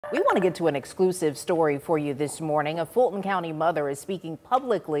We want to get to an exclusive story for you this morning. A Fulton County mother is speaking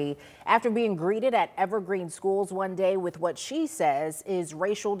publicly after being greeted at Evergreen schools one day with what she says is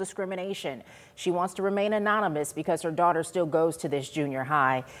racial discrimination. She wants to remain anonymous because her daughter still goes to this junior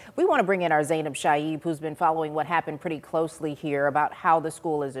high. We want to bring in our Zainab Shaib, who's been following what happened pretty closely here, about how the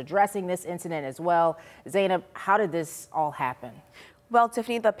school is addressing this incident as well. Zainab, how did this all happen? Well,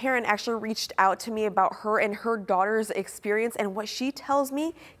 Tiffany, the parent actually reached out to me about her and her daughter's experience, and what she tells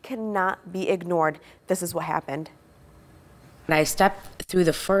me cannot be ignored. This is what happened. When I stepped through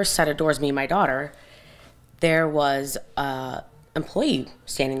the first set of doors, me and my daughter, there was an employee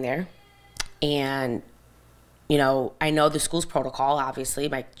standing there. And, you know, I know the school's protocol, obviously.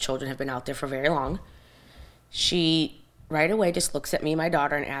 My children have been out there for very long. She right away just looks at me and my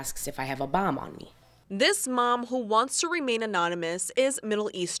daughter and asks if I have a bomb on me. This mom, who wants to remain anonymous, is Middle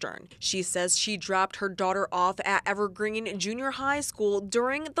Eastern. She says she dropped her daughter off at Evergreen Junior High School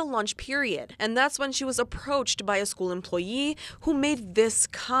during the lunch period. And that's when she was approached by a school employee who made this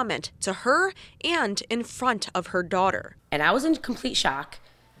comment to her and in front of her daughter. And I was in complete shock.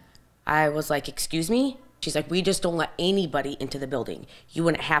 I was like, "Excuse me?" She's like, "We just don't let anybody into the building. You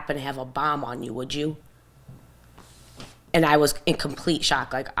wouldn't happen to have a bomb on you, would you?" And I was in complete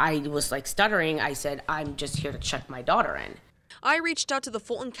shock. Like, I was like stuttering. I said, "I'm just here to check my daughter in." I reached out to the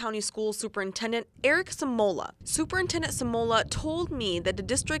Fulton County School Superintendent Eric Samola. Superintendent Samola told me that the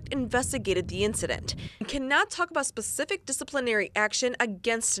district investigated the incident and cannot talk about specific disciplinary action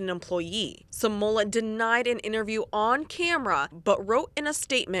against an employee. Samola denied an interview on camera, but wrote in a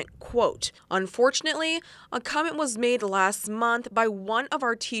statement, quote, "Unfortunately, a comment was made last month by one of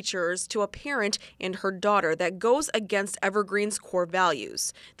our teachers to a parent and her daughter that goes against Evergreen's core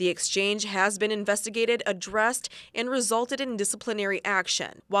values. The exchange has been investigated, addressed, and resulted in disciplinary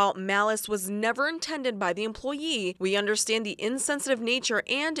action. While malice was never intended by the employee, we understand the insensitive nature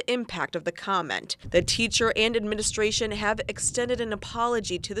and impact of the comment. The teacher and administration have extended an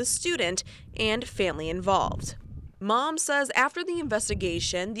apology to the student and family involved." Mom says after the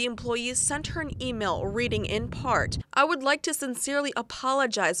investigation, the employee sent her an email reading in part, "I would like to sincerely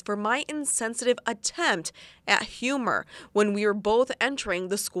apologize for my insensitive attempt at humor when we were both entering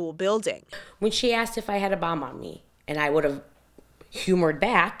the school building." When she asked if I had a bomb on me, and I would have humored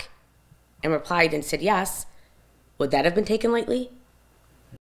back and replied and said yes, would that have been taken lightly?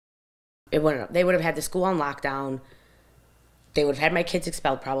 It wouldn't. They would have had the school on lockdown. They would have had my kids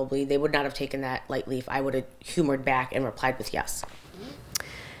expelled probably. They would not have taken that lightly if I would have humored back and replied with yes.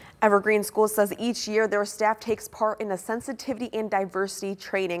 Evergreen School says each year their staff takes part in a sensitivity and diversity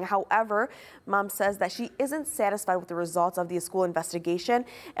training. However, Mom says that she isn't satisfied with the results of the school investigation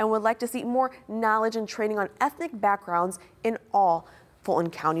and would like to see more knowledge and training on ethnic backgrounds in all Fulton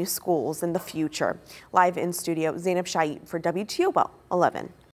County schools in the future. Live in studio, Zainab Shaib for WTOL 11.